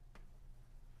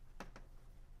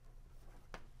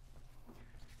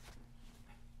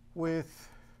 with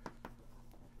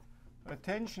a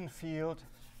tension field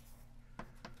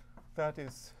that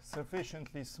is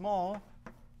sufficiently small.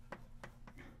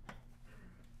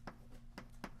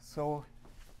 So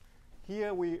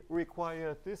here we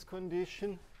require this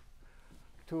condition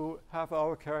to have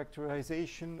our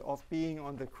characterization of being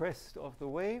on the crest of the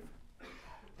wave.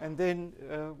 And then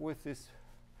with this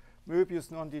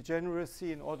Möbius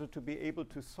non-degeneracy, in order to be able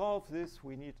to solve this,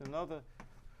 we need another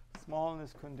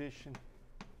smallness condition.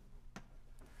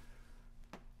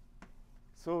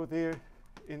 So there,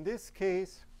 in this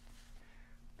case,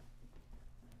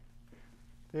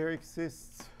 there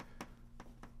exists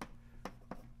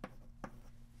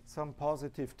some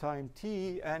positive time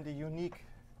t and a unique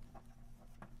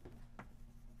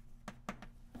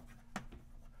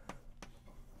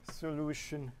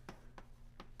solution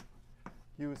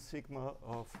u sigma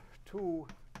of 2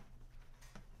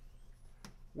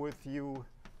 with u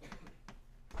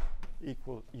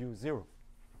equal u0.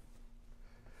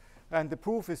 And the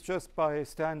proof is just by a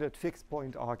standard fixed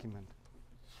point argument.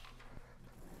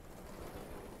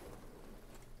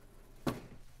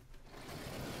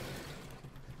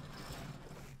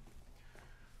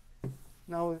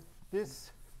 Now,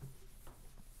 this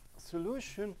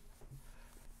solution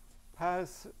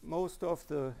has most of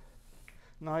the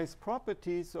nice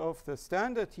properties of the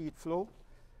standard heat flow.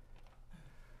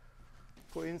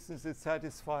 For instance, it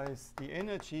satisfies the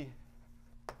energy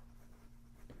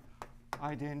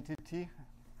identity.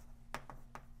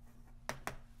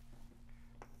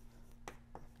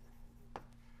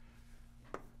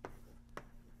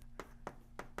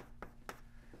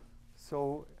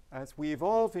 So as we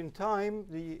evolve in time,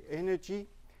 the energy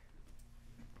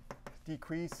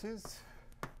decreases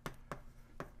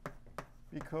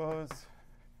because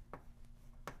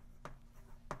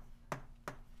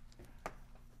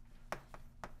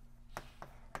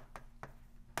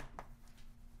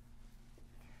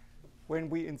when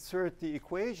we insert the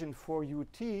equation for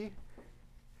ut,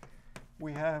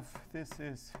 we have this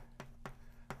is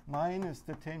minus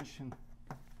the tension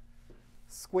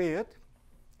squared,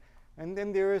 and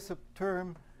then there is a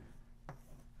term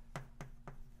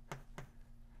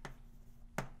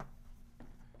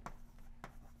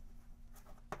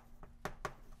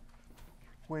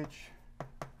which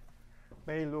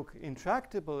may look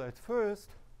intractable at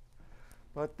first,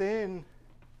 but then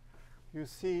you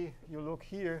see, you look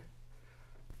here,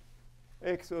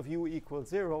 x of u equals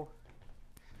 0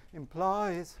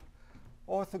 implies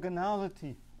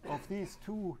orthogonality of these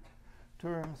two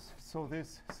terms, so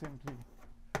this simply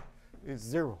is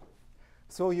 0.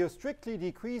 So you're strictly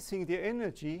decreasing the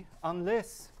energy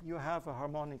unless you have a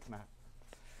harmonic map.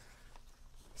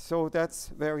 So that's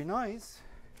very nice.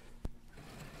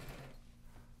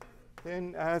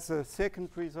 Then as a second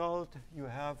result, you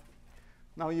have,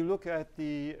 now you look at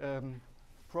the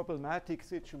problematic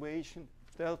situation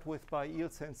dealt with by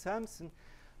Eels and Sampson,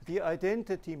 the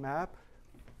identity map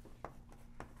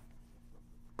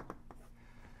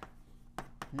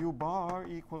u bar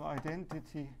equal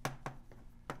identity.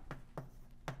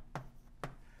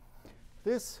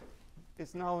 This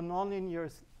is now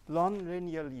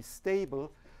non-linearly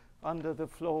stable under the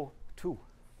flow 2.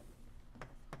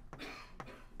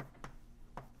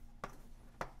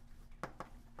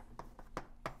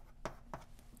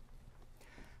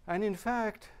 And in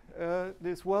fact,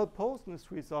 this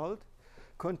well-Poseness result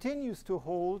continues to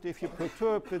hold if you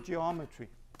perturb the geometry.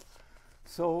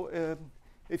 So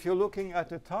if you're looking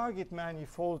at a target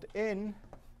manifold N,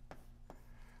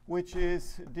 which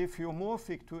is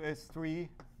diffeomorphic to S3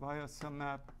 via some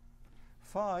map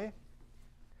phi,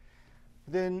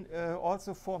 then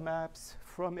also for maps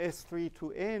from S3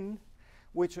 to N,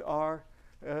 which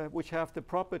have the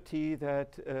property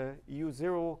that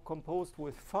U0 composed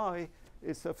with phi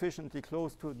is sufficiently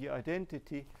close to the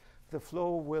identity, the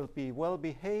flow will be well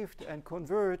behaved and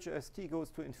converge as t goes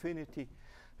to infinity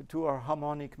to our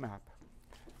harmonic map.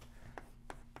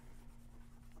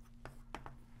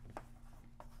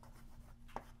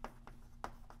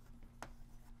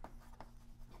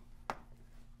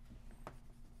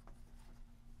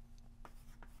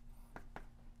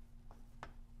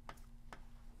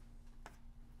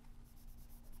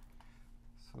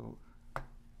 So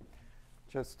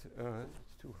just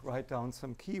to write down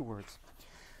some keywords.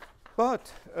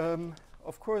 But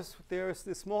of course, there's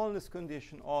the smallness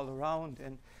condition all around.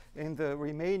 And in the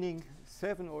remaining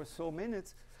 7 or so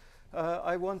minutes,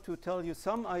 I want to tell you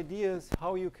some ideas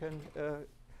how you can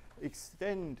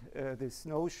extend this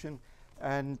notion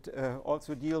and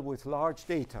also deal with large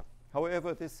data.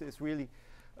 However, this is really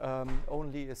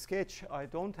only a sketch. I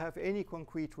don't have any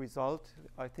concrete result.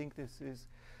 I think this is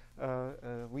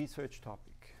a research topic.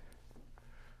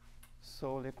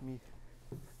 So let me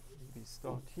maybe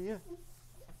start here.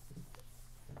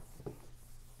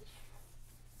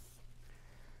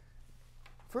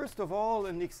 First of all,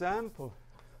 an example.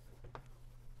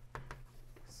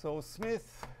 So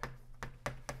Smith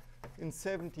in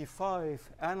 75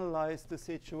 analyzed the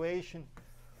situation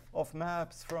of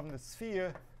maps from the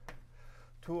sphere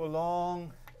to a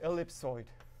long ellipsoid.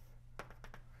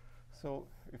 So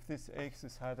if this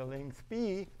axis had a length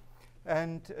b,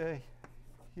 and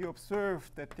he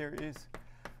observed that there is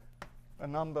a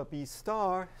number b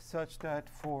star such that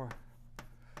for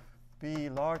b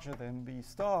larger than b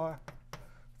star,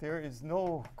 there is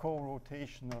no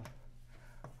co-rotational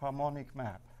harmonic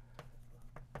map.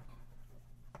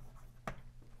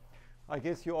 I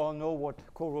guess you all know what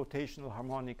co-rotational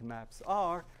harmonic maps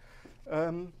are.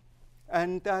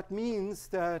 And that means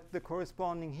that the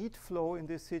corresponding heat flow in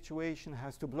this situation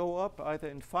has to blow up either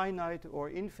in finite or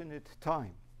infinite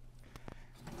time.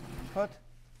 But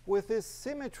with this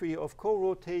symmetry of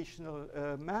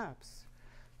co-rotational maps,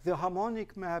 the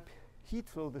harmonic map heat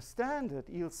flow, the standard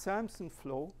Eels-Sampson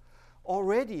flow,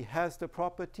 already has the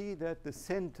property that the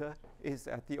center is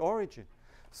at the origin.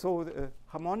 So the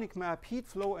harmonic map heat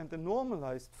flow and the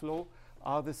normalized flow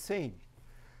are the same.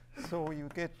 So you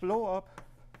get blow up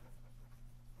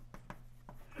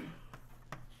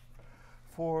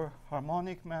for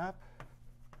harmonic map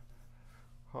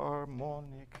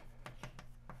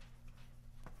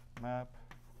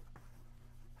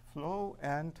flow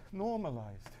and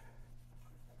normalized.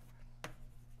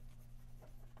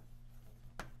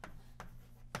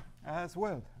 As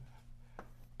well.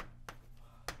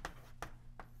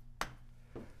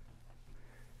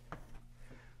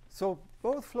 So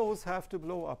both flows have to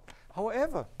blow up.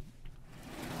 However,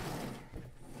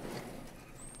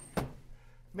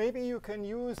 maybe you can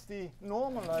use the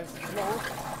normalized flow.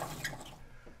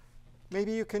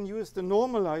 Maybe you can use the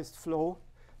normalized flow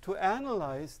to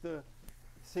analyze the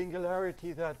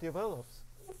singularity that develops.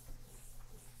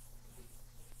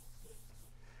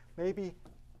 Maybe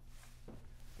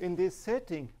in this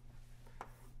setting,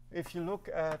 if you look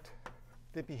at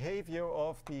the behavior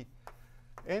of the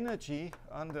energy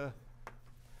under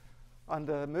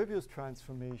Möbius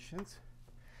transformations,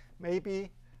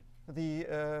 maybe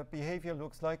the behavior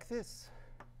looks like this.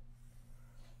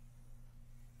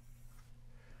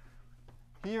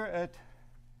 Here at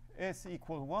s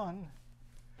equal 1,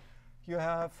 you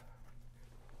have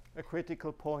a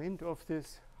critical point of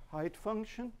this height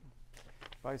function.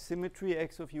 By symmetry,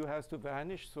 x of u has to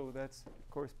vanish, so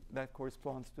that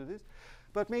corresponds to this.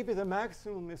 But maybe the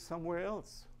maximum is somewhere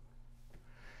else.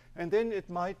 And then it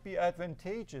might be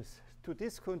advantageous to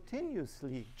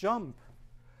discontinuously jump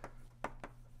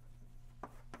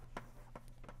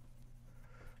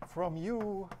from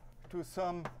u to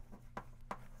some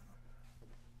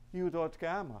u dot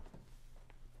gamma,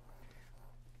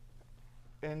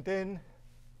 and then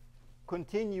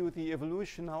continue the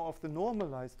evolution now of the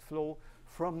normalized flow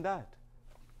from that.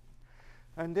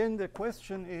 And then the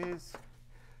question is,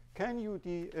 can you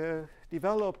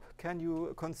can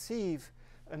you conceive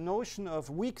a notion of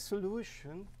weak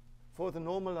solution for the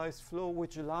normalized flow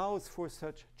which allows for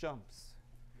such jumps?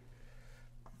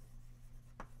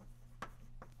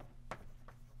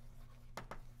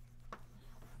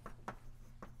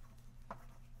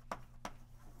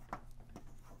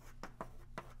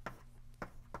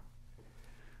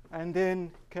 And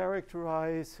then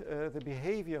characterize the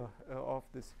behavior of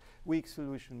this weak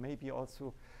solution, maybe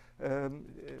also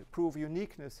prove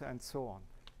uniqueness and so on.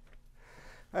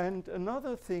 And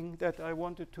another thing that I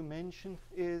wanted to mention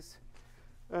is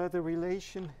the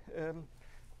relation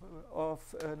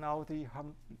of now the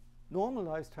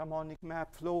normalized harmonic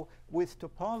map flow with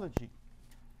topology.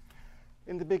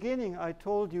 In the beginning, I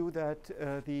told you that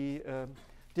the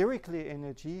Dirichlet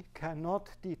energy cannot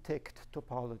detect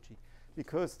topology,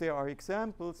 because there are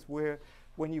examples where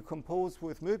when you compose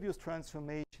with Möbius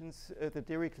transformations, the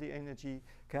Dirichlet energy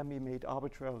can be made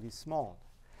arbitrarily small.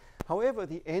 However,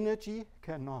 the energy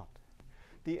cannot.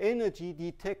 The energy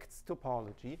detects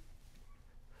topology.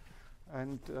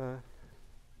 And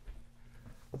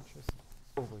just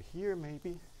over here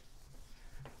maybe.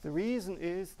 The reason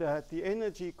is that the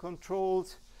energy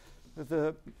controls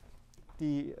the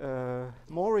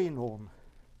Mori norm.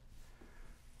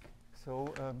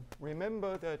 So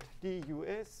remember that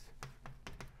dus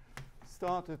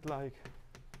started like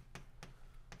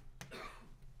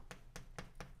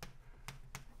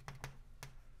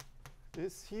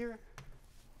this here,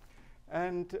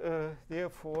 and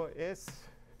therefore S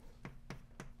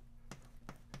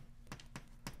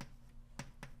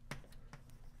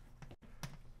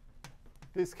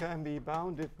this can be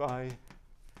bounded by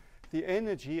the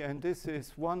energy, and this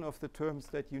is one of the terms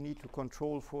that you need to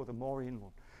control for the Mori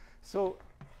norm. So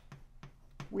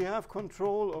we have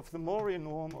control of the Mori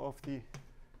norm of the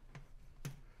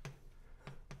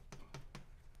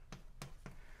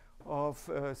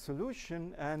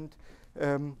solution, and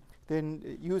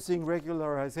then using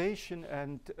regularization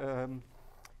and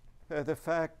the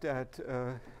fact that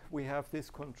we have this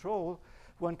control,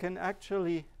 one can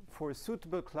actually, for a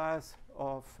suitable class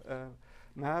of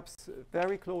maps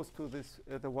very close to this,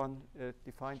 the one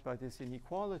defined by this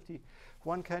inequality,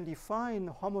 one can define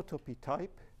homotopy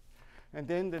type. And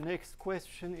then the next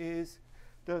question is,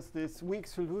 does this weak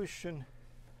solution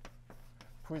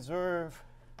preserve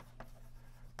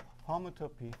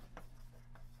homotopy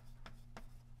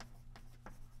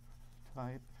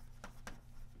type?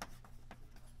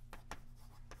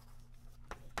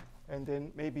 And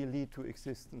then maybe lead to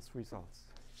existence results.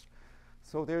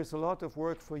 So there's a lot of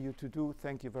work for you to do.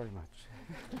 Thank you very much.